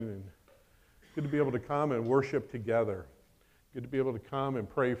And good to be able to come and worship together. Good to be able to come and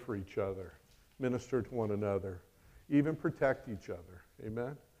pray for each other, minister to one another, even protect each other.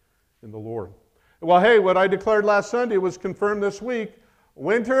 Amen? In the Lord. Well, hey, what I declared last Sunday was confirmed this week.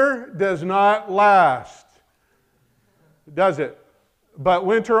 Winter does not last, does it? But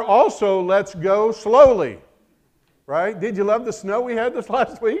winter also lets go slowly, right? Did you love the snow we had this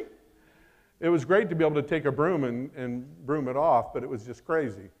last week? It was great to be able to take a broom and broom it off, but it was just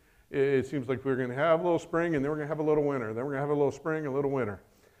crazy. It seems like we were going to have a little spring, and then we're going to have a little winter. Then we're going to have a little spring and a little winter.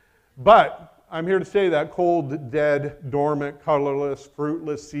 But I'm here to say that cold, dead, dormant, colorless,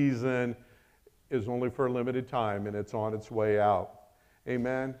 fruitless season is only for a limited time, and it's on its way out.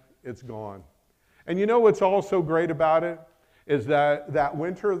 Amen? It's gone. And you know what's also great about it? Is that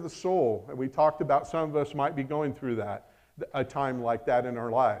winter of the soul, and we talked about some of us might be going through that, a time like that in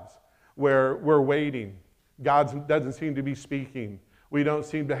our lives, where we're waiting. God doesn't seem to be speaking. We don't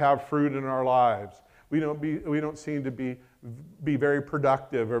seem to have fruit in our lives. We don't seem to be very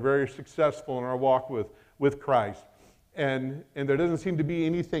productive or very successful in our walk with Christ. And there doesn't seem to be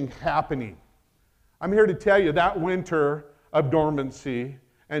anything happening. I'm here to tell you that winter of dormancy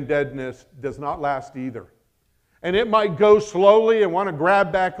and deadness does not last either. And it might go slowly and want to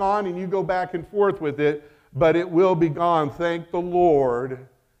grab back on, and you go back and forth with it, but it will be gone. Thank the Lord.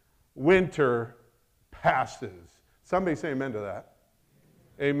 Winter passes. Somebody say amen to that.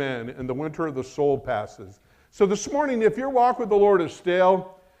 Amen. And the winter of the soul passes. So this morning, if your walk with the Lord is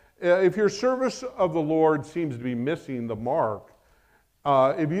stale, if your service of the Lord seems to be missing the mark,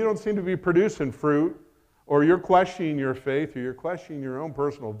 if you don't seem to be producing fruit, or you're questioning your faith, or you're questioning your own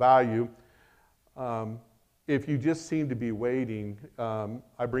personal value, if you just seem to be waiting,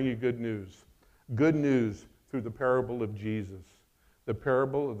 I bring you good news. Good news through the parable of Jesus. The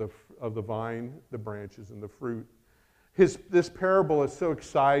parable of the vine, the branches, and the fruit. This parable is so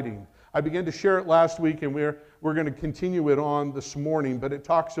exciting. I began to share it last week, and we're going to continue it on this morning, but it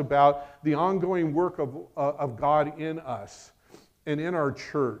talks about the ongoing work of God in us and in our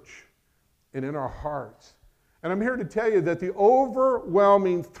church and in our hearts. And I'm here to tell you that the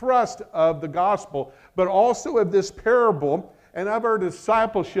overwhelming thrust of the gospel, but also of this parable and of our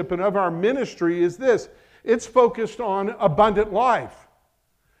discipleship and of our ministry is this. It's focused on abundant life,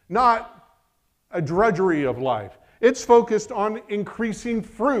 not a drudgery of life. It's focused on increasing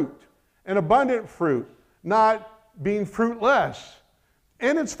fruit and abundant fruit, not being fruitless.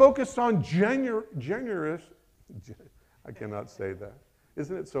 And it's focused on generous, I cannot say that.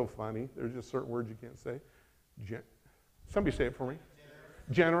 Isn't it so funny? There's just certain words you can't say. Somebody say it for me.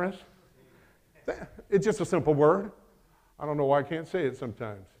 Generous. It's just a simple word. I don't know why I can't say it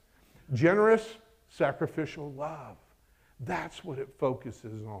sometimes. Generous, sacrificial love. That's what it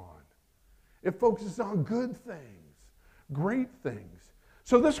focuses on. It focuses on good things, great things.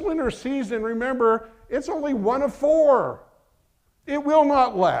 So this winter season, remember, it's only one of 4. It will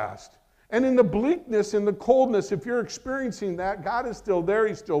not last. And in the bleakness, in the coldness, if you're experiencing that, God is still there.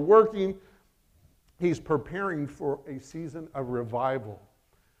 He's still working. He's preparing for a season of revival,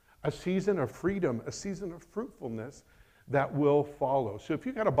 a season of freedom, a season of fruitfulness that will follow. So if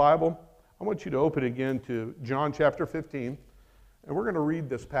you've got a Bible, I want you to open again to John chapter 15, and we're going to read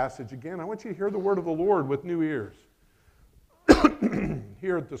this passage again. I want you to hear the word of the Lord with new ears.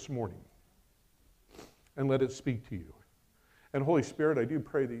 Hear it this morning, and let it speak to you. And Holy Spirit, I do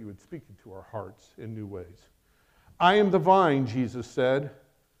pray that you would speak into our hearts in new ways. I am the vine, Jesus said,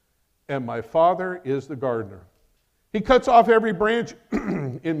 and my Father is the gardener. He cuts off every branch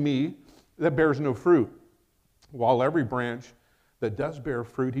in me that bears no fruit, while every branch that does bear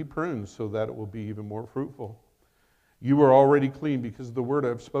fruit he prunes so that it will be even more fruitful. You are already clean because of the word I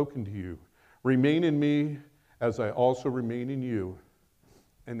have spoken to you. Remain in me as I also remain in you.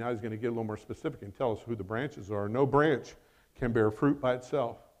 And now he's going to get a little more specific and tell us who the branches are. No branch can bear fruit by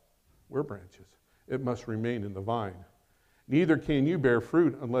itself. We're branches. It must remain in the vine. Neither can you bear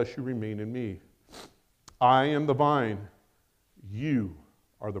fruit unless you remain in me. I am the vine. You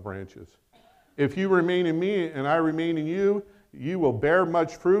are the branches. If you remain in me and I remain in you, you will bear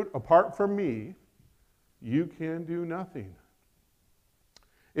much fruit. Apart from me, you can do nothing.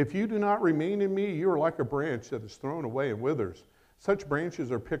 If you do not remain in me, you are like a branch that is thrown away and withers. Such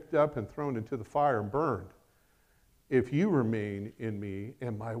branches are picked up and thrown into the fire and burned. If you remain in me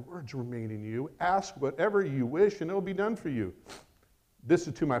and my words remain in you, ask whatever you wish and it will be done for you. This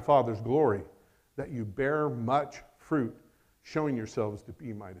is to my Father's glory, that you bear much fruit, showing yourselves to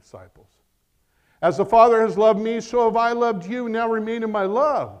be my disciples. As the Father has loved me, so have I loved you. Now remain in my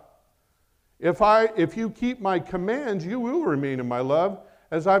love. If you keep my commands, you will remain in my love,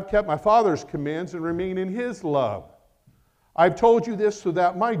 as I've kept my Father's commands and remain in his love. I've told you this so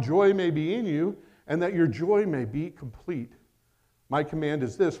that my joy may be in you and that your joy may be complete. My command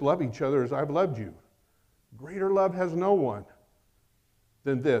is this: love each other as I've loved you. Greater love has no one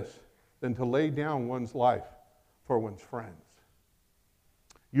than this, than to lay down one's life for one's friends.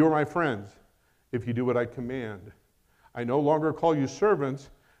 You are my friends if you do what I command. I no longer call you servants,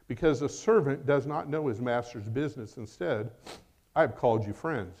 because a servant does not know his master's business. Instead, I have called you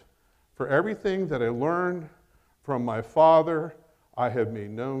friends. For everything that I learned from my Father, I have made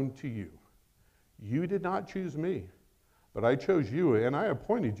known to you. You did not choose me, but I chose you, and I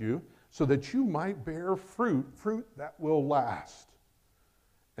appointed you so that you might bear fruit that will last.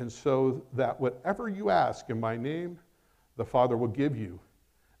 And so that whatever you ask in my name, the Father will give you.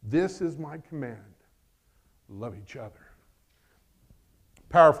 This is my command: love each other.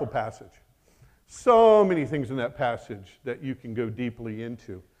 Powerful passage. So many things in that passage that you can go deeply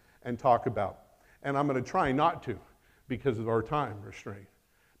into and talk about. And I'm going to try not to because of our time restraint.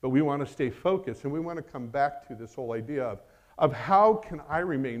 But we want to stay focused, and we want to come back to this whole idea of how can I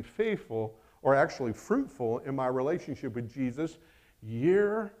remain faithful, or actually fruitful, in my relationship with Jesus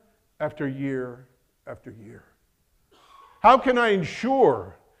year after year after year. How can I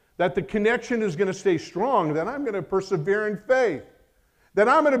ensure that the connection is going to stay strong, that I'm going to persevere in faith, that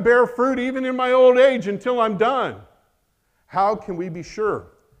I'm going to bear fruit even in my old age until I'm done? How can we be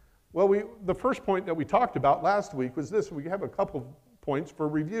sure? Well, the first point that we talked about last week was this. We have a couple points for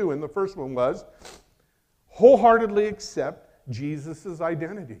review, and the first one was wholeheartedly accept Jesus'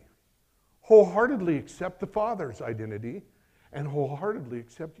 identity. Wholeheartedly accept the Father's identity, and wholeheartedly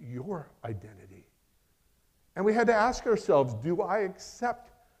accept your identity. And we had to ask ourselves, do I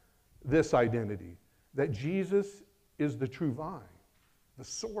accept this identity, that Jesus is the true vine, the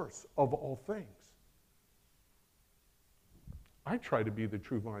source of all things? I try to be the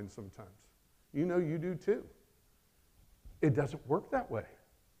true vine sometimes. You know you do too. It doesn't work that way.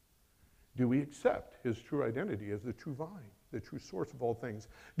 Do we accept his true identity as the true vine, the true source of all things?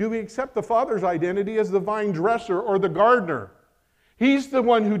 Do we accept the Father's identity as the vine dresser or the gardener? He's the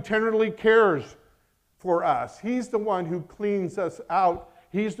one who tenderly cares for us. He's the one who cleans us out.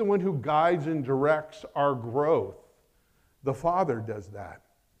 He's the one who guides and directs our growth. The Father does that.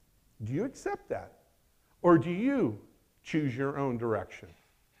 Do you accept that? Or do you choose your own direction?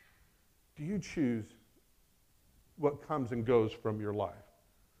 Do you choose what comes and goes from your life?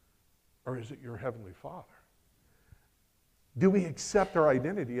 Or is it your Heavenly Father? Do we accept our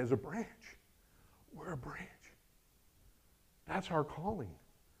identity as a branch? We're a branch. That's our calling.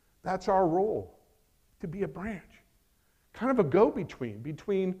 That's our role, to be a branch. Kind of a go-between,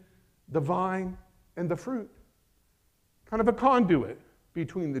 between the vine and the fruit. Kind of a conduit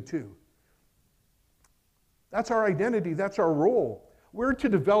between the two. That's our identity. That's our role. We're to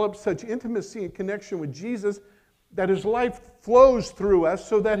develop such intimacy and connection with Jesus that his life flows through us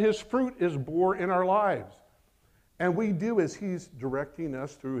so that his fruit is borne in our lives. And we do as he's directing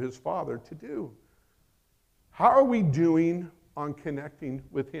us through his Father to do. How are we doing on connecting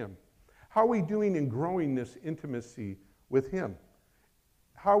with him? How are we doing in growing this intimacy with him?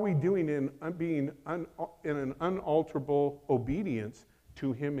 How are we doing in being in an unalterable obedience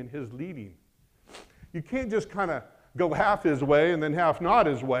to him in his leading? You can't just kind of go half his way and then half not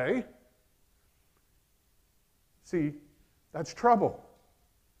his way. See, that's trouble.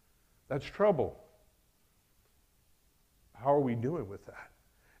 That's trouble. How are we doing with that?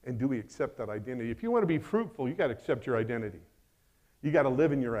 And do we accept that identity? If you want to be fruitful, you got to accept your identity. You got to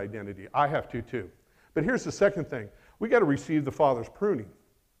live in your identity. I have to too. But here's the second thing. We got to receive the Father's pruning.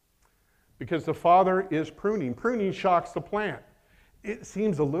 Because the Father is pruning. Pruning shocks the plant. It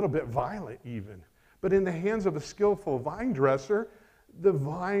seems a little bit violent even. But in the hands of a skillful vine dresser, the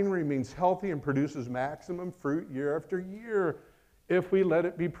vine remains healthy and produces maximum fruit year after year if we let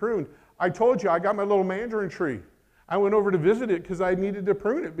it be pruned. I told you I got my little mandarin tree. I went over to visit it because I needed to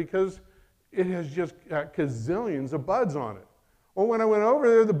prune it because it has just got gazillions of buds on it. Well, when I went over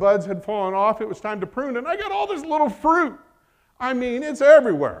there, the buds had fallen off. It was time to prune, and I got all this little fruit. I mean, it's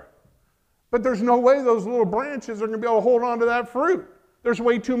everywhere. But there's no way those little branches are going to be able to hold on to that fruit. There's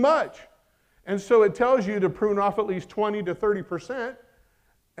way too much. And so it tells you to prune off at least 20 to 30%.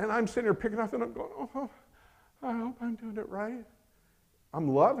 And I'm sitting here picking up and I'm going, oh, I hope I'm doing it right.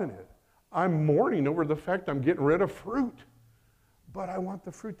 I'm loving it. I'm mourning over the fact I'm getting rid of fruit. But I want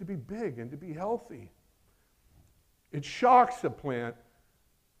the fruit to be big and to be healthy. It shocks the plant,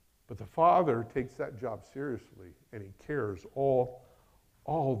 but the Father takes that job seriously, and he cares all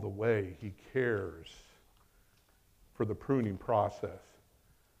the way. He cares for the pruning process.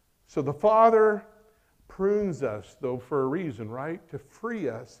 So the Father prunes us, though, for a reason, right? To free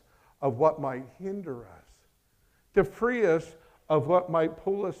us of what might hinder us, to free us of what might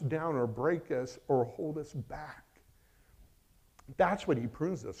pull us down or break us or hold us back. That's what he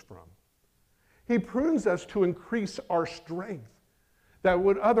prunes us from. He prunes us to increase our strength that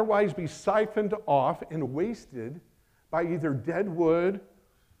would otherwise be siphoned off and wasted by either dead wood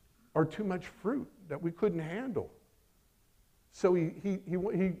or too much fruit that we couldn't handle. So he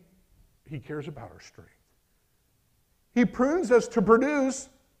cares about our strength. He prunes us to produce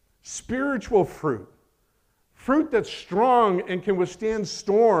spiritual fruit. Fruit that's strong and can withstand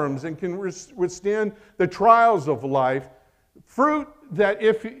storms and can withstand the trials of life. Fruit that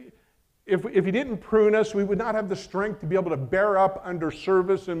if he didn't prune us, we would not have the strength to be able to bear up under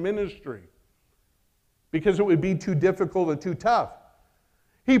service and ministry because it would be too difficult and too tough.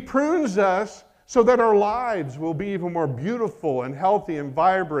 He prunes us so that our lives will be even more beautiful and healthy and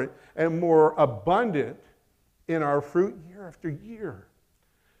vibrant and more abundant in our fruit year after year.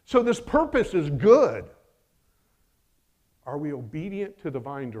 So this purpose is good. Are we obedient to the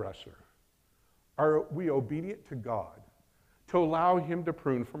vine dresser? Are we obedient to God to allow him to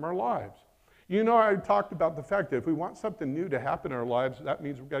prune from our lives? You know, I talked about the fact that if we want something new to happen in our lives, that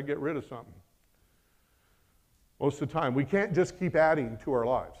means we've got to get rid of something. Most of the time, we can't just keep adding to our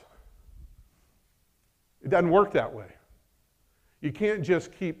lives. It doesn't work that way. You can't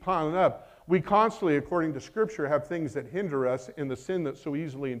just keep piling up. We constantly, according to Scripture, have things that hinder us in the sin that so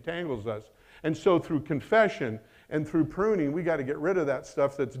easily entangles us. And so through confession and through pruning, we got to get rid of that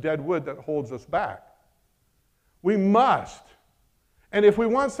stuff that's dead wood that holds us back. We must. And if we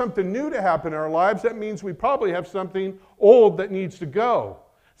want something new to happen in our lives, that means we probably have something old that needs to go.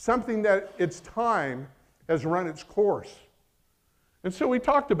 Something that its time has run its course. And so we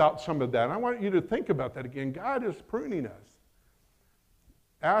talked about some of that. And I want you to think about that again. God is pruning us,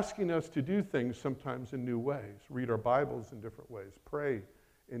 asking us to do things sometimes in new ways. Read our Bibles in different ways. Pray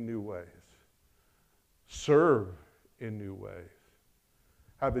in new ways. Serve in new ways.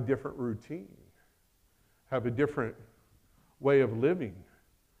 Have a different routine. Have a different way of living.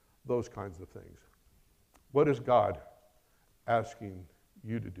 Those kinds of things. What is God asking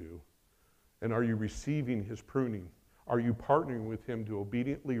you to do? And are you receiving his pruning? Are you partnering with him to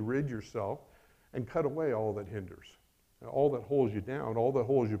obediently rid yourself and cut away all that hinders, all that holds you down, all that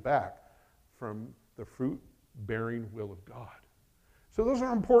holds you back from the fruit-bearing will of God? So those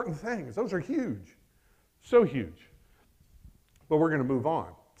are important things. Those are huge. So huge. But we're going to move on.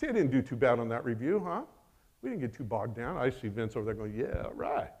 See, I didn't do too bad on that review, huh? We didn't get too bogged down. I see Vince over there going, yeah,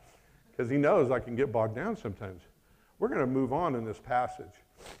 right. Because he knows I can get bogged down sometimes. We're going to move on in this passage.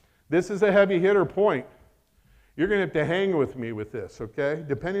 This is a heavy hitter point. You're going to have to hang with me with this, okay?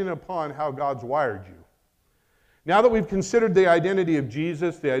 Depending upon how God's wired you. Now that we've considered the identity of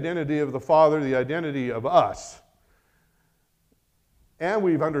Jesus, the identity of the Father, the identity of us, and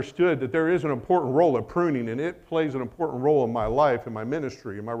we've understood that there is an important role of pruning, and it plays an important role in my life, in my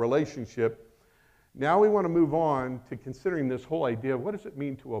ministry, in my relationship, now we want to move on to considering this whole idea of what does it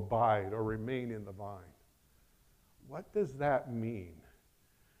mean to abide or remain in the vine? What does that mean?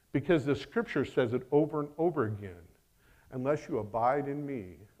 Because the Scripture says it over and over again. Unless you abide in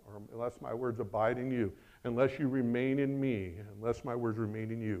me, or unless my words abide in you, unless you remain in me, unless my words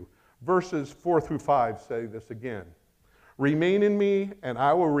remain in you. Verses 4 through 5 say this again. Remain in me, and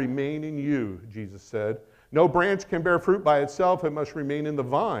I will remain in you, Jesus said. No branch can bear fruit by itself, it must remain in the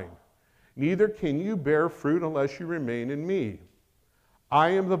vine. Neither can you bear fruit unless you remain in me. I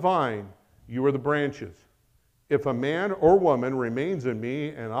am the vine, you are the branches. If a man or woman remains in me,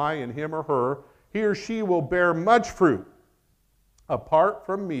 and I in him or her, he or she will bear much fruit. Apart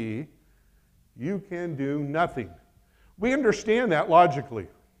from me, you can do nothing. We understand that logically.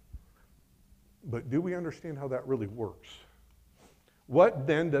 But do we understand how that really works? What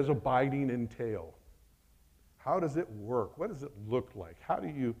then does abiding entail? How does it work? What does it look like? How do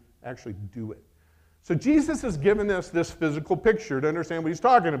you actually do it? So Jesus has given us this physical picture to understand what he's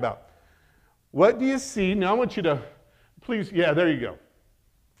talking about. What do you see? Now I want you to, please, yeah, there you go.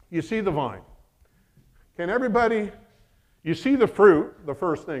 You see the vine. Can everybody, you see the fruit, the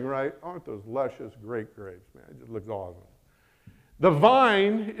first thing, right? Aren't those luscious, great grapes, man? It just looks awesome. The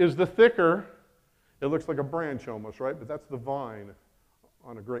vine is the thicker, it looks like a branch almost, right? But that's the vine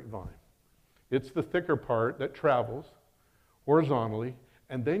on a grapevine. It's the thicker part that travels horizontally,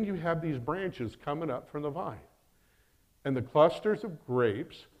 and then you have these branches coming up from the vine. And the clusters of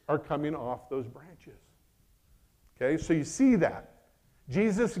grapes are coming off those branches. Okay, so you see that.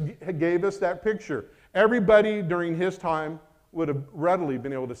 Jesus gave us that picture. Everybody during his time would have readily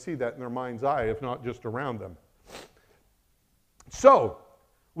been able to see that in their mind's eye, if not just around them. So,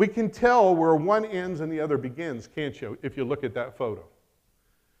 we can tell where one ends and the other begins, can't you, if you look at that photo?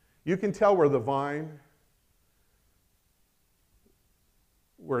 You can tell where the vine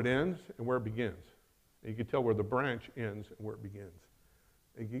where it ends and where it begins. And you can tell where the branch ends and where it begins.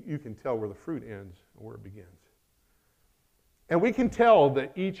 And you can tell where the fruit ends and where it begins. And we can tell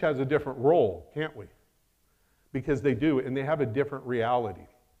that each has a different role, can't we? Because they do, and they have a different reality.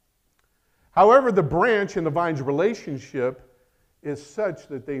 However, the branch and the vine's relationship is such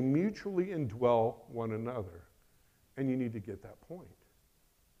that they mutually indwell one another. And you need to get that point.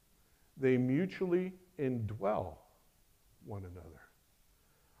 They mutually indwell one another.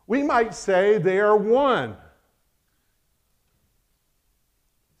 We might say they are one.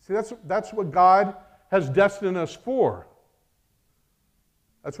 See, that's what God has destined us for.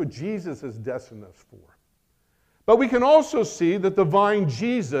 That's what Jesus has destined us for. But we can also see that the vine,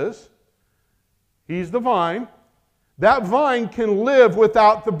 Jesus, he's the vine. That vine can live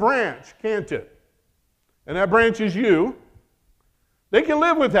without the branch, can't it? And that branch is you. They can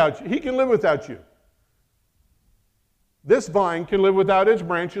live without you. He can live without you. This vine can live without its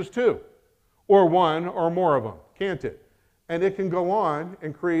branches too, or one or more of them, can't it? And it can go on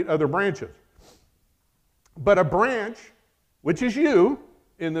and create other branches. But a branch, which is you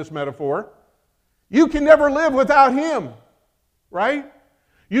in this metaphor, you can never live without him, right?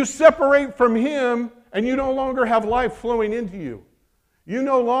 You separate from him and you no longer have life flowing into you. You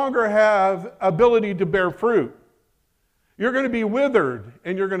no longer have ability to bear fruit. You're going to be withered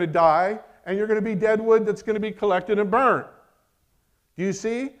and you're going to die, and you're going to be dead wood that's going to be collected and burnt. Do you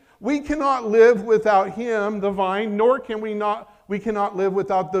see? We cannot live without him, the vine, nor can we cannot live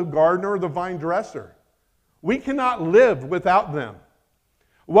without the gardener or the vine dresser. We cannot live without them.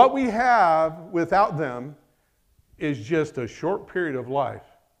 What we have without them is just a short period of life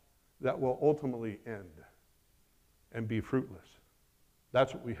that will ultimately end and be fruitless.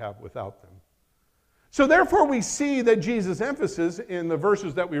 That's what we have without them. So therefore we see that Jesus' emphasis in the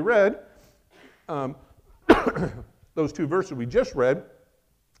verses that we read, those two verses we just read,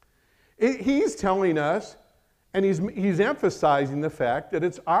 he's telling us, and he's emphasizing the fact that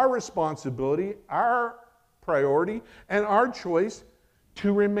it's our responsibility, our priority, and our choice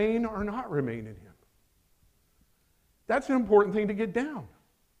to remain or not remain in him. That's an important thing to get down.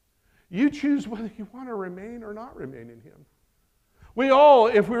 You choose whether you want to remain or not remain in him. We all,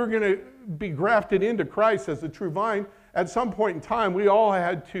 if we were going to be grafted into Christ as the true vine, at some point in time, we all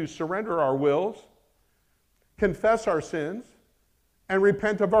had to surrender our wills, confess our sins, and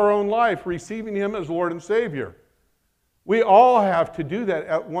repent of our own life, receiving him as Lord and Savior. We all have to do that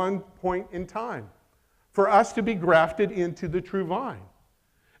at one point in time for us to be grafted into the true vine.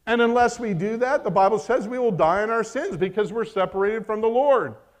 And unless we do that, the Bible says we will die in our sins because we're separated from the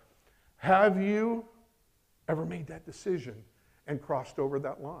Lord. Have you ever made that decision and crossed over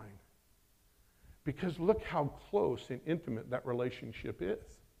that line? Because look how close and intimate that relationship is.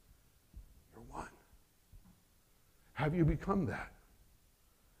 You're one. Have you become that?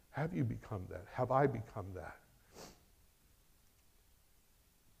 Have you become that? Have I become that?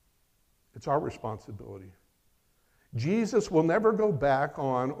 It's our responsibility. Jesus will never go back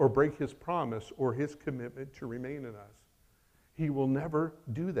on or break his promise or his commitment to remain in us. He will never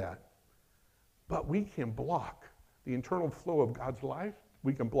do that. But we can block the internal flow of God's life.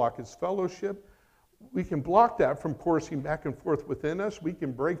 We can block his fellowship. We can block that from coursing back and forth within us. We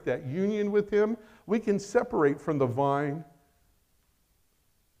can break that union with him. We can separate from the vine.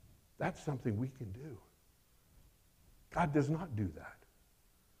 That's something we can do. God does not do that.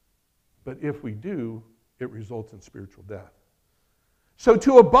 But if we do, it results in spiritual death. So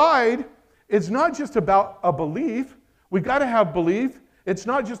to abide is not just about a belief. We've got to have belief. It's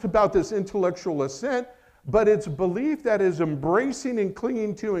not just about this intellectual assent, but it's belief that is embracing and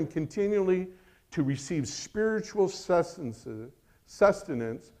clinging to and continually to receive spiritual sustenance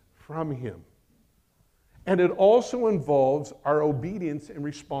from him. And it also involves our obedience and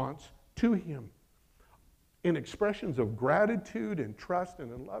response to him in expressions of gratitude and trust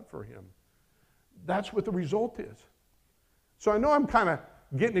and in love for him. That's what the result is. So I know I'm kind of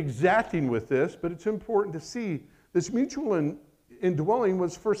getting exacting with this, but it's important to see this mutual indwelling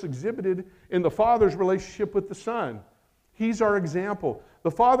was first exhibited in the Father's relationship with the Son. He's our example.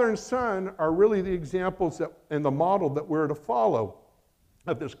 The Father and Son are really the examples and the model that we're to follow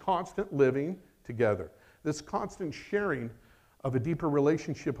of this constant living together, this constant sharing of a deeper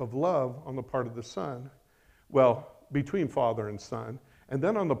relationship of love on the part of the Son, well, between Father and Son, and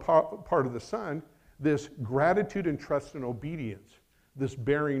then on the part of the Son, this gratitude and trust and obedience, this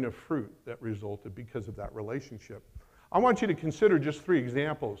bearing of fruit that resulted because of that relationship. I want you to consider just 3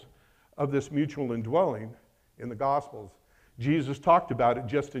 examples of this mutual indwelling in the Gospels. Jesus talked about it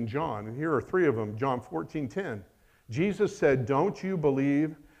just in John, and here are 3 of them. John 14:10. Jesus said, "Don't you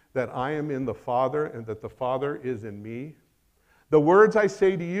believe that I am in the Father and that the Father is in me? The words I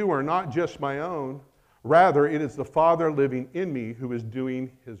say to you are not just my own. Rather, it is the Father living in me who is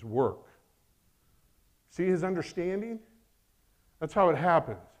doing his work. See his understanding? That's how it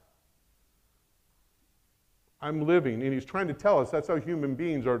happens. I'm living, and he's trying to tell us that's how human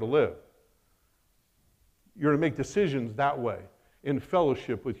beings are to live. You're to make decisions that way, in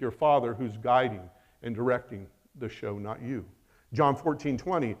fellowship with your Father who's guiding and directing the show, not you. John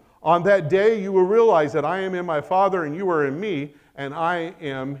 14:20. On that day you will realize that I am in my Father and you are in me, and I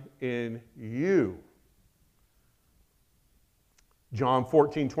am in you. John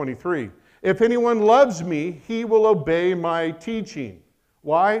 14:23. If anyone loves me, he will obey my teaching.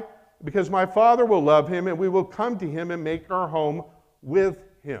 Why? Because my Father will love him, and we will come to him and make our home with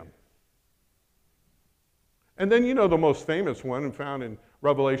him. And then you know the most famous one found in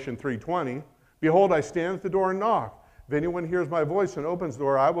Revelation 3:20. Behold, I stand at the door and knock. If anyone hears my voice and opens the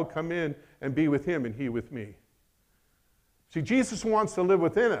door, I will come in and be with him and he with me. See, Jesus wants to live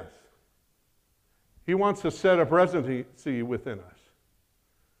within us. He wants to set up residency within us.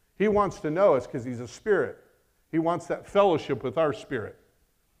 He wants to know us because he's a spirit. He wants that fellowship with our spirit.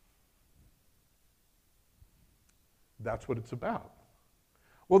 That's what it's about.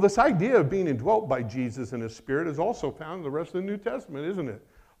 Well, this idea of being indwelt by Jesus and his Spirit is also found in the rest of the New Testament, isn't it?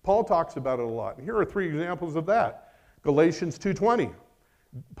 Paul talks about it a lot. And here are 3 examples of that. Galatians 2:20.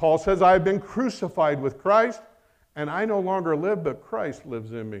 Paul says, I have been crucified with Christ, and I no longer live, but Christ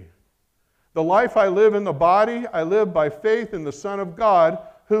lives in me. The life I live in the body, I live by faith in the Son of God,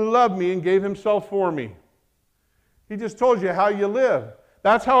 who loved me and gave himself for me. He just told you how you live.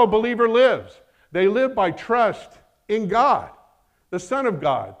 That's how a believer lives. They live by trust in God, the Son of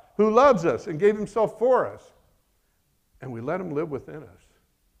God, who loves us and gave himself for us. And we let him live within us.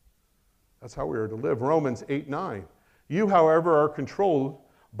 That's how we are to live. Romans 8:9. You, however, are controlled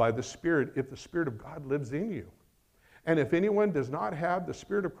by the Spirit if the Spirit of God lives in you. And if anyone does not have the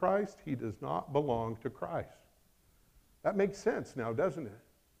Spirit of Christ, he does not belong to Christ. That makes sense now, doesn't it?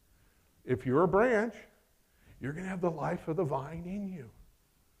 If you're a branch, you're going to have the life of the vine in you.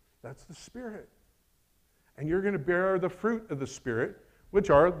 That's the Spirit. And you're going to bear the fruit of the Spirit, which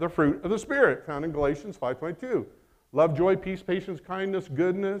are the fruit of the Spirit, found in Galatians 5:22. Love, joy, peace, patience, kindness,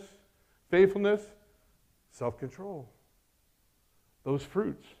 goodness, faithfulness, self-control. Those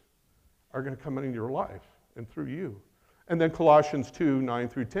fruits are going to come into your life and through you. And then Colossians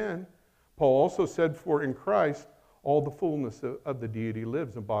 2:9-10, Paul also said, for in Christ all the fullness of the deity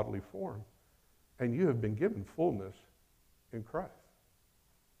lives in bodily form. And you have been given fullness in Christ.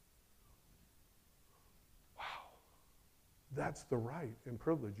 That's the right and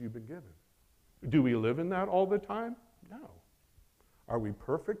privilege you've been given. Do we live in that all the time? No. Are we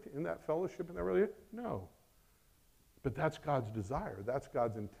perfect in that fellowship and that relationship? No. But that's God's desire. That's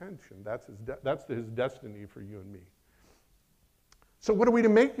God's intention. That's his destiny for you and me. So what are we to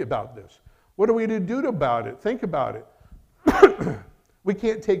make about this? What are we to do about it? Think about it. We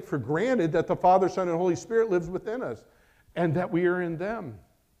can't take for granted that the Father, Son, and Holy Spirit lives within us and that we are in them.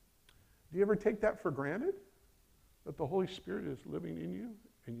 Do you ever take that for granted? That the Holy Spirit is living in you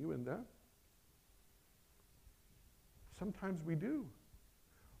and you in them? Sometimes we do.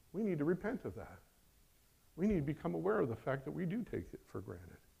 We need to repent of that. We need to become aware of the fact that we do take it for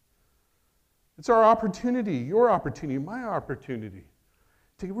granted. It's our opportunity, your opportunity, my opportunity,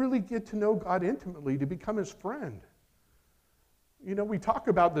 to really get to know God intimately, to become his friend. You know, we talk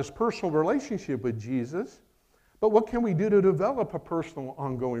about this personal relationship with Jesus, but what can we do to develop a personal,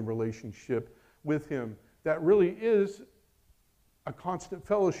 ongoing relationship with him that really is a constant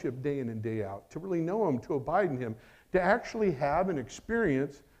fellowship day in and day out, to really know him, to abide in him, to actually have and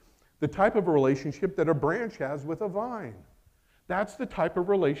experience the type of a relationship that a branch has with a vine. That's the type of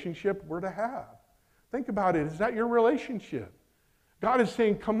relationship we're to have. Think about it. Is that your relationship? God is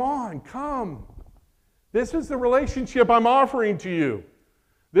saying, come on, come. This is the relationship I'm offering to you.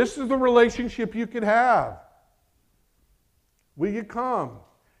 This is the relationship you could have. Will you come?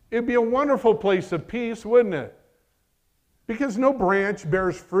 It'd be a wonderful place of peace, wouldn't it? Because no branch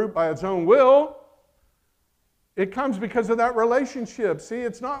bears fruit by its own will. It comes because of that relationship. See,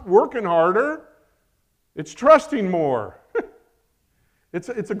 it's not working harder. It's trusting more. It's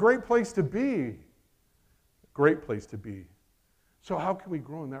a great place to be. Great place to be. So how can we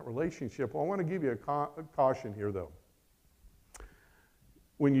grow in that relationship? Well, I want to give you a caution here, though.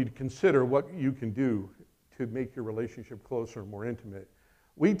 When you consider what you can do to make your relationship closer and more intimate,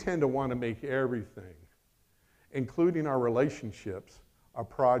 we tend to want to make everything, including our relationships, a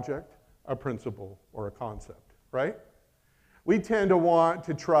project, a principle, or a concept, right? We tend to want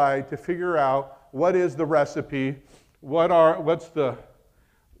to try to figure out what is the recipe, what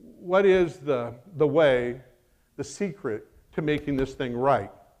is the way, the secret to making this thing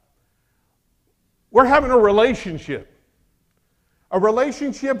right. We're having a relationship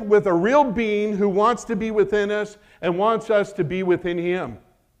with a real being who wants to be within us and wants us to be within him.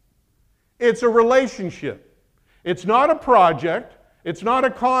 It's a relationship. It's not a project, it's not a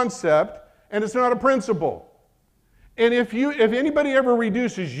concept, and it's not a principle. And if anybody ever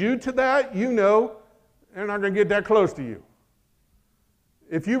reduces you to that, you know they're not going to get that close to you.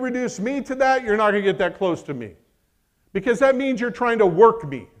 If you reduce me to that, you're not going to get that close to me. Because that means you're trying to work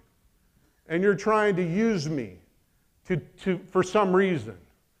me. And you're trying to use me for some reason.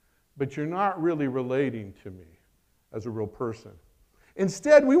 But you're not really relating to me as a real person.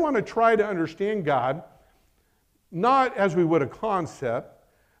 Instead, we want to try to understand God, not as we would a concept.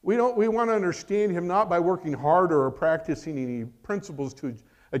 We want to understand him not by working harder or practicing any principles to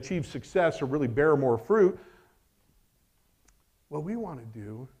achieve success or really bear more fruit. What we want to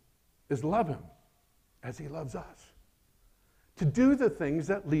do is love him as he loves us. To do the things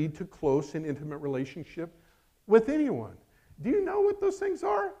that lead to close and intimate relationship with anyone. Do you know what those things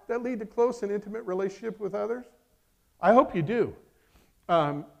are that lead to close and intimate relationship with others? I hope you do.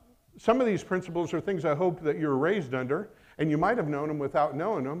 Some of these principles are things I hope that you were raised under, and you might have known them without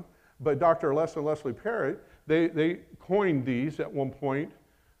knowing them, but Dr. Les and Leslie Parrott, they coined these at one point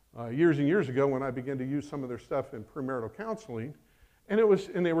years and years ago when I began to use some of their stuff in premarital counseling, and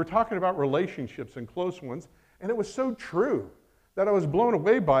they were talking about relationships and close ones, and it was so true that I was blown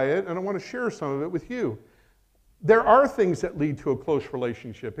away by it, and I want to share some of it with you. There are things that lead to a close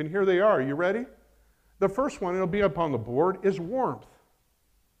relationship, and here they are. Are you ready? The first one, it'll be up on the board, is warmth.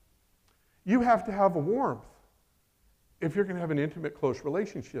 You have to have a warmth if you're going to have an intimate, close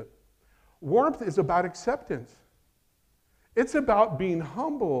relationship. Warmth is about acceptance. It's about being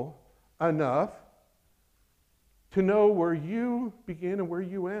humble enough to know where you begin and where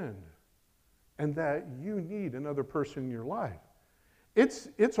you end, and that you need another person in your life.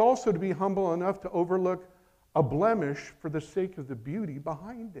 It's also to be humble enough to overlook a blemish for the sake of the beauty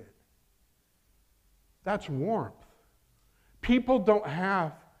behind it. That's warmth. People don't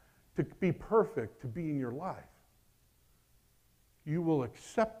have to be perfect to be in your life. You will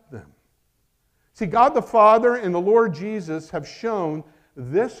accept them. See, God the Father and the Lord Jesus have shown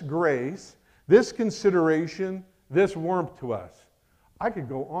this grace, this consideration, this warmth to us. I could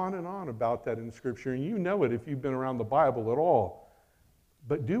go on and on about that in Scripture, and you know it if you've been around the Bible at all.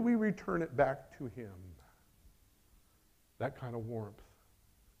 But do we return it back to him? That kind of warmth,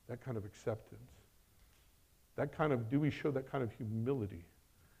 that kind of acceptance, do we show that kind of humility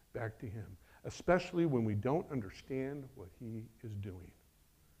back to him? Especially when we don't understand what he is doing.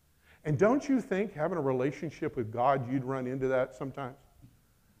 And don't you think having a relationship with God, you'd run into that sometimes?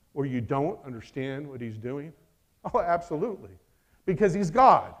 Where you don't understand what he's doing? Oh, absolutely. Because he's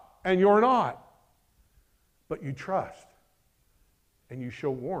God, and you're not. But you trust, and you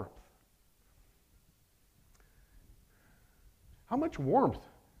show warmth. How much warmth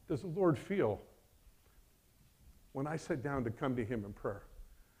does the Lord feel when I sit down to come to him in prayer?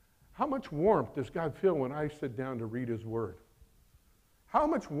 How much warmth does God feel when I sit down to read his word? How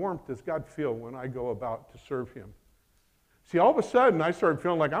much warmth does God feel when I go about to serve him? See, all of a sudden, I started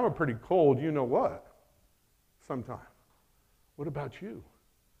feeling like I'm a pretty cold you-know-what sometimes. What about you?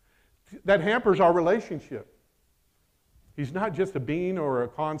 That hampers our relationship. He's not just a being or a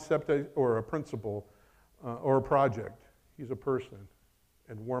concept or a principle or a project. He's a person,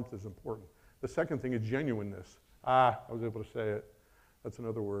 and warmth is important. The second thing is genuineness. I was able to say it. That's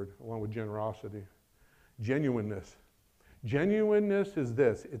another word, along with generosity. Genuineness. Genuineness is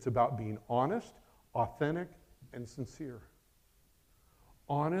this. It's about being honest, authentic, and sincere.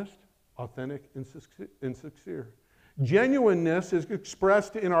 Honest, authentic, and sincere. Genuineness is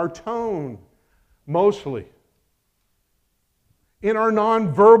expressed in our tone, mostly. In our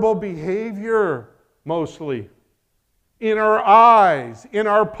nonverbal behavior, mostly. In our eyes, in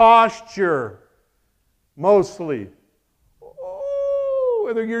our posture, mostly. Oh,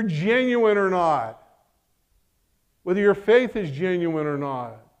 whether you're genuine or not. Whether your faith is genuine or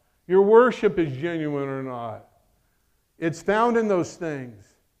not. Your worship is genuine or not. It's found in those things.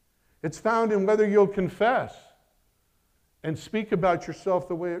 It's found in whether you'll confess and speak about yourself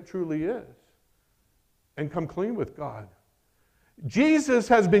the way it truly is and come clean with God. Jesus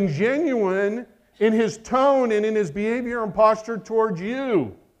has been genuine in his tone and in his behavior and posture towards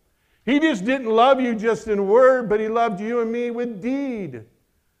you. He just didn't love you just in word, but he loved you and me with deed.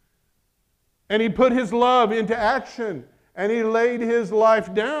 And he put his love into action, and he laid his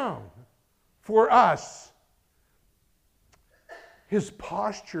life down for us. His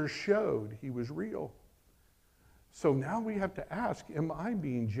posture showed he was real. So now we have to ask, am I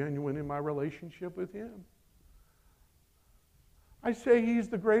being genuine in my relationship with him? I say he's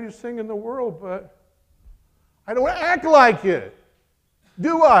the greatest thing in the world, but I don't act like it.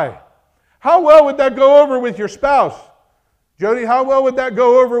 Do I? How well would that go over with your spouse? Jody, how well would that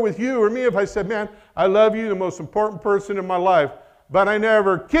go over with you or me if I said, man, I love you, the most important person in my life, but I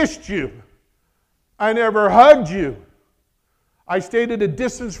never kissed you. I never hugged you. I stayed at a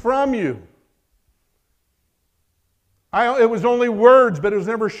distance from you. It was only words, but it was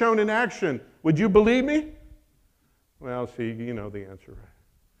never shown in action. Would you believe me? Well, see, you know the answer.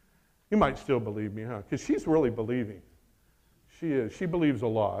 You might still believe me, huh? Because she's really believing. She is. She believes a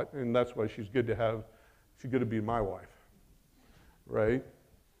lot, and that's why she's good to be my wife. Right?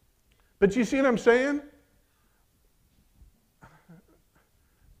 But you see what I'm saying?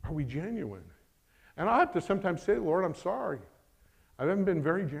 Are we genuine? And I have to sometimes say, Lord, I'm sorry. I haven't been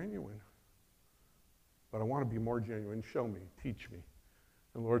very genuine. But I want to be more genuine. Show me. Teach me.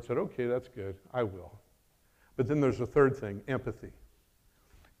 And the Lord said, okay, that's good. I will. But then there's a third thing, empathy.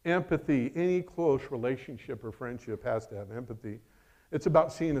 Empathy, any close relationship or friendship has to have empathy. It's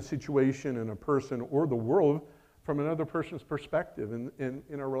about seeing a situation and a person or the world from another person's perspective. And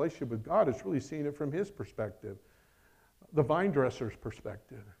in our relationship with God, it's really seeing it from his perspective, the vine dresser's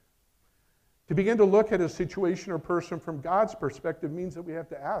perspective. To begin to look at a situation or person from God's perspective means that we have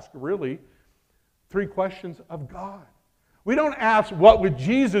to ask, really, 3 questions of God. We don't ask, what would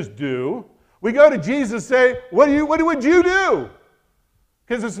Jesus do? We go to Jesus and say, what would you do?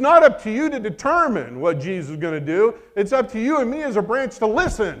 Because it's not up to you to determine what Jesus is going to do. It's up to you and me as a branch to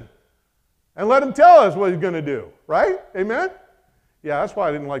listen and let him tell us what he's going to do. Right? Amen? Yeah, that's why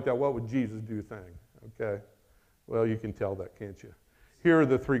I didn't like that what would Jesus do thing. Okay? Well, you can tell that, can't you? Here are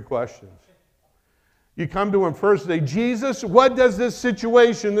the 3 questions. You come to him first and say, Jesus, what does this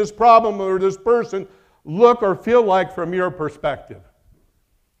situation, this problem, or this person look or feel like from your perspective?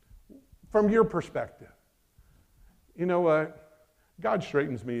 From your perspective. You know what? God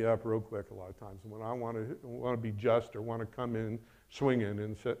straightens me up real quick a lot of times when I want to be just or want to come in swinging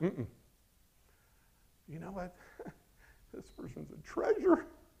and say, you know what? This person's a treasure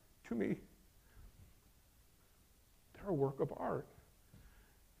to me. They're a work of art.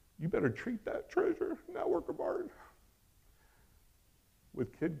 You better treat that treasure, that work of art,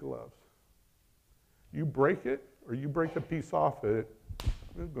 with kid gloves. You break it or you break a piece off it,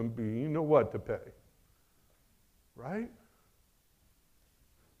 there's going to be you know what to pay. Right?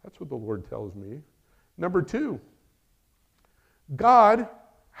 That's what the Lord tells me. Number 2, God,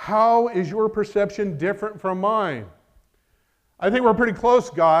 how is your perception different from mine? I think we're pretty close,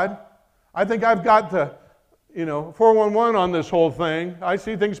 God. I think I've got the 411 on this whole thing. I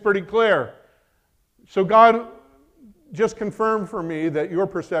see things pretty clear. So God, just confirm for me that your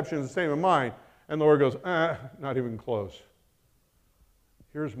perception is the same as mine. And the Lord goes, not even close.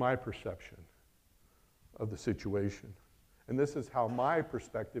 Here's my perception of the situation. And this is how my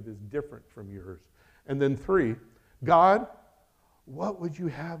perspective is different from yours. And then 3, God, what would you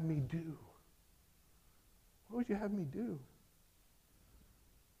have me do? What would you have me do?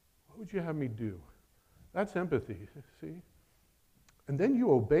 What would you have me do? That's empathy, see? And then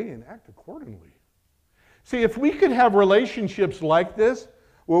you obey and act accordingly. See, if we could have relationships like this,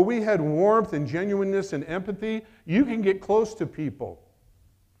 where we had warmth and genuineness and empathy, you can get close to people.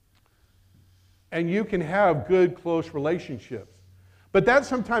 And you can have good, close relationships. But that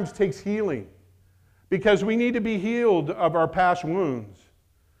sometimes takes healing, because we need to be healed of our past wounds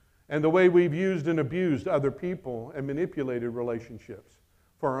and the way we've used and abused other people and manipulated relationships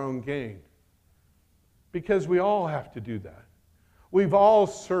for our own gain. Because we all have to do that. We've all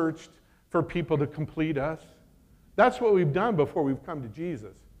searched for people to complete us. That's what we've done before we've come to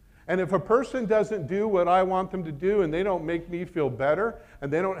Jesus. And if a person doesn't do what I want them to do and they don't make me feel better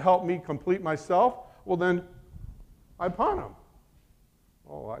and they don't help me complete myself, well then, I punt them.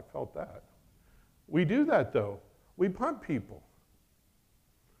 Oh, I felt that. We do that though. We punt people.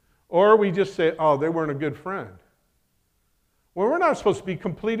 Or we just say, oh, they weren't a good friend. Well, we're not supposed to be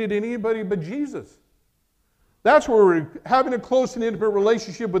completed in anybody but Jesus. That's where we're having a close and intimate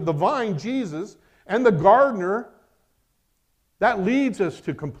relationship with the vine, Jesus, and the gardener. That leads us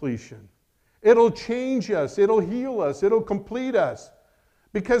to completion. It'll change us. It'll heal us. It'll complete us.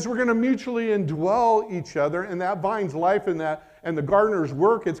 Because we're going to mutually indwell each other, and that vine's life and the gardener's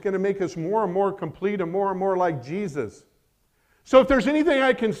work, it's going to make us more and more complete and more like Jesus. So if there's anything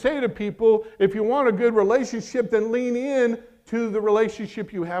I can say to people, if you want a good relationship, then lean in to the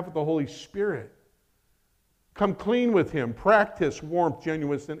relationship you have with the Holy Spirit. Come clean with him. Practice warmth,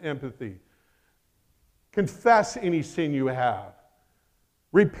 genuineness, and empathy. Confess any sin you have.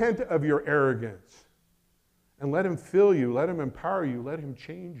 Repent of your arrogance. And let him fill you. Let him empower you. Let him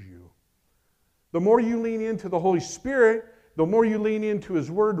change you. The more you lean into the Holy Spirit, the more you lean into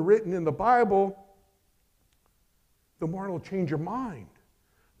His Word written in the Bible, the more it'll change your mind.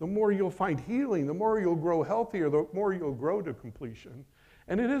 The more you'll find healing, the more you'll grow healthier, the more you'll grow to completion.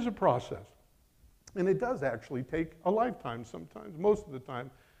 And it is a process. And it does actually take a lifetime sometimes, most of the time,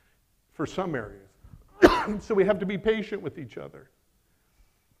 for some areas. So we have to be patient with each other.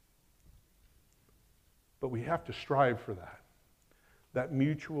 But we have to strive for that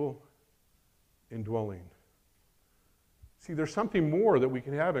mutual indwelling. See, there's something more that we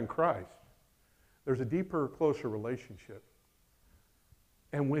can have in Christ. There's a deeper, closer relationship.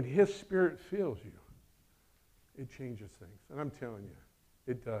 And when His Spirit fills you, it changes things. And I'm telling you,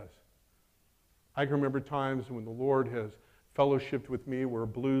 it does. I can remember times when the Lord has fellowshiped with me where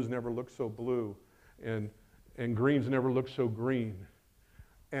blues never looked so blue and greens never looked so green.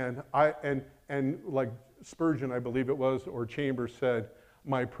 And like Spurgeon, I believe it was, or Chambers said,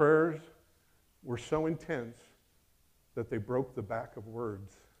 my prayers were so intense that they broke the back of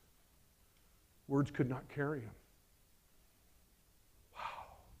words. Words could not carry them. Wow.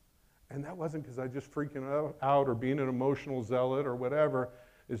 And that wasn't because I just freaking out or being an emotional zealot or whatever.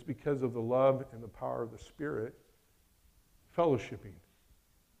 It's because of the love and the power of the Spirit fellowshipping.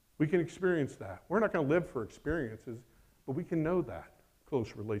 We can experience that. We're not going to live for experiences, but we can know that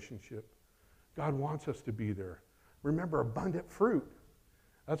close relationship. God wants us to be there. Remember, abundant fruit.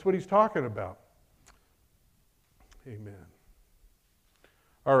 That's what He's talking about. Amen.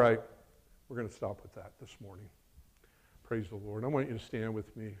 All right. We're going to stop with that this morning. Praise the Lord. I want you to stand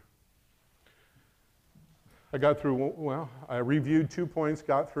with me. I got through, well, I reviewed 2 points,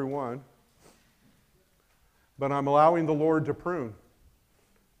 got through 1. But I'm allowing the Lord to prune.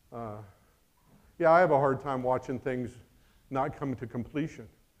 Yeah, I have a hard time watching things not come to completion.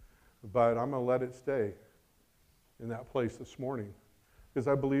 But I'm going to let it stay in that place this morning. Because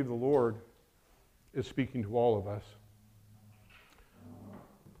I believe the Lord is speaking to all of us.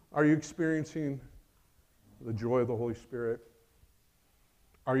 Are you experiencing the joy of the Holy Spirit?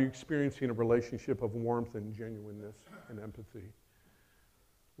 Are you experiencing a relationship of warmth and genuineness and empathy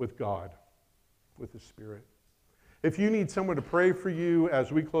with God, with the Spirit? If you need someone to pray for you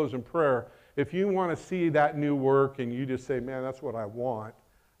as we close in prayer, if you want to see that new work and you just say, man, that's what I want,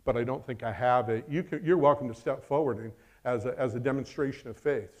 but I don't think I have it, you're welcome to step forward and, as a demonstration of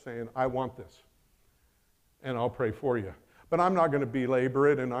faith, saying, I want this, and I'll pray for you. But I'm not going to belabor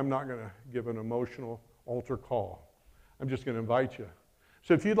it, and I'm not going to give an emotional altar call. I'm just going to invite you.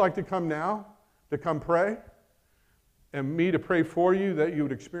 So if you'd like to come now, to come pray, and me to pray for you, that you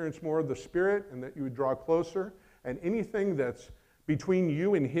would experience more of the Spirit and that you would draw closer, and anything that's between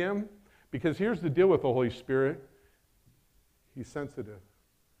you and Him, because here's the deal with the Holy Spirit. He's sensitive.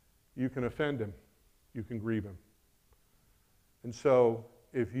 You can offend Him. You can grieve Him. And so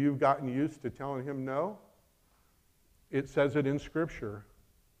if you've gotten used to telling Him no, it says it in Scripture.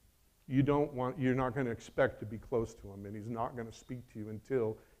 You're not going to expect to be close to Him, and He's not going to speak to you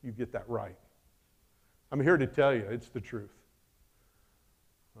until you get that right. I'm here to tell you, it's the truth.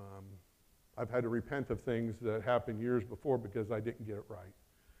 I've had to repent of things that happened years before because I didn't get it right.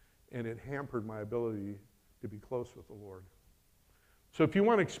 And it hampered my ability to be close with the Lord. So if you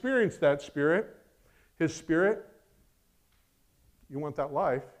want to experience that Spirit, His Spirit, you want that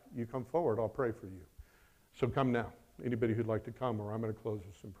life, you come forward, I'll pray for you. So come now. Anybody who'd like to come, or I'm going to close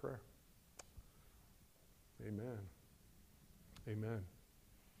this in prayer. Amen. Amen.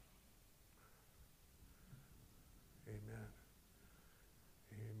 Amen.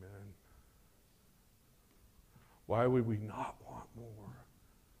 Amen. Why would we not want more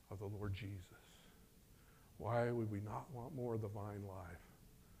of the Lord Jesus? Why would we not want more of the vine life?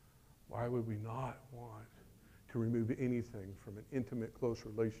 Why would we not want to remove anything from an intimate, close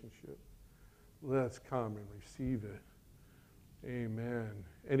relationship? Let's come and receive it. Amen.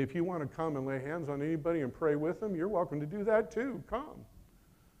 And if you want to come and lay hands on anybody and pray with them, you're welcome to do that too. Come.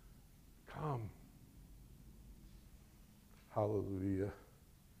 Come. Hallelujah.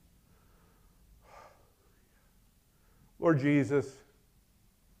 Lord Jesus,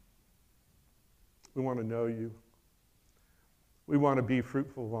 we want to know you. We want to be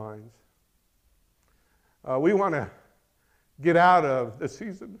fruitful vines. We want to get out of the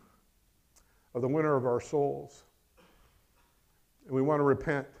season of the winter of our souls. And we want to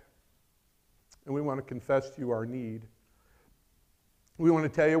repent. And we want to confess to you our need. We want to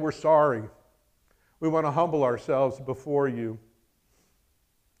tell you we're sorry. We want to humble ourselves before you.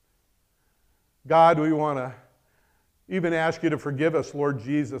 God, we want to even ask you to forgive us, Lord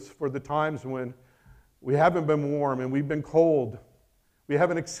Jesus, for the times when we haven't been warm and we've been cold. We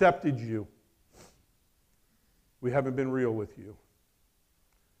haven't accepted you. We haven't been real with you.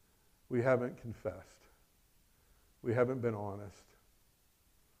 We haven't confessed. We haven't been honest.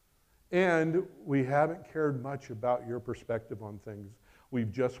 And we haven't cared much about your perspective on things.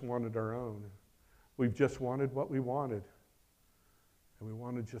 We've just wanted our own. We've just wanted what we wanted. And we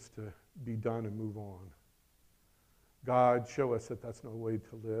wanted just to be done and move on. God, show us that that's no way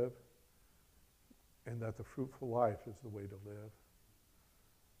to live, and that the fruitful life is the way to live.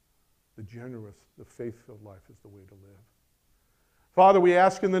 The generous, the faith-filled life is the way to live. Father, we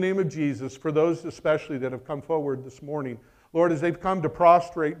ask in the name of Jesus, for those especially that have come forward this morning, Lord, as they've come to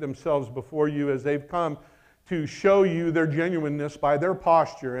prostrate themselves before you, as they've come to show you their genuineness by their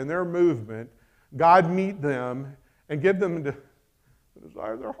posture and their movement, God, meet them and give them the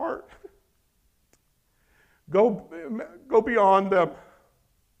desire of their heart. Go beyond them.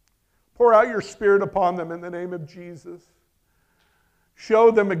 Pour out your Spirit upon them in the name of Jesus.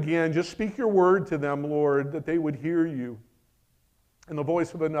 Show them again. Just speak your word to them, Lord, that they would hear you and the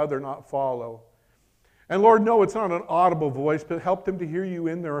voice of another not follow. And Lord, no, it's not an audible voice, but help them to hear you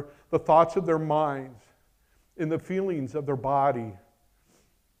in the thoughts of their minds, in the feelings of their body,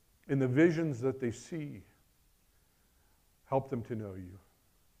 in the visions that they see. Help them to know you.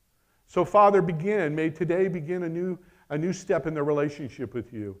 So, Father, may today begin a new step in their relationship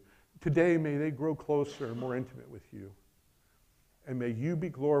with you. Today, may they grow closer and more intimate with you. And may you be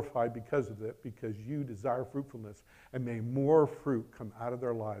glorified because of it, because you desire fruitfulness. And may more fruit come out of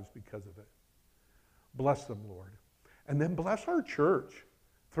their lives because of it. Bless them, Lord. And then bless our church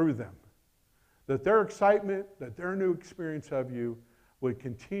through them. That their excitement, that their new experience of you would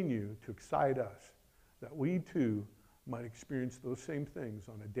continue to excite us. That we too might experience those same things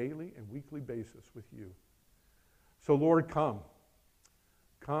on a daily and weekly basis with you. So Lord, come.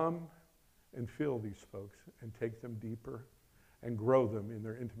 Come and fill these folks and take them deeper and grow them in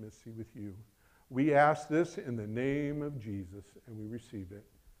their intimacy with you. We ask this in the name of Jesus, and we receive it.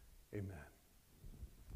 Amen.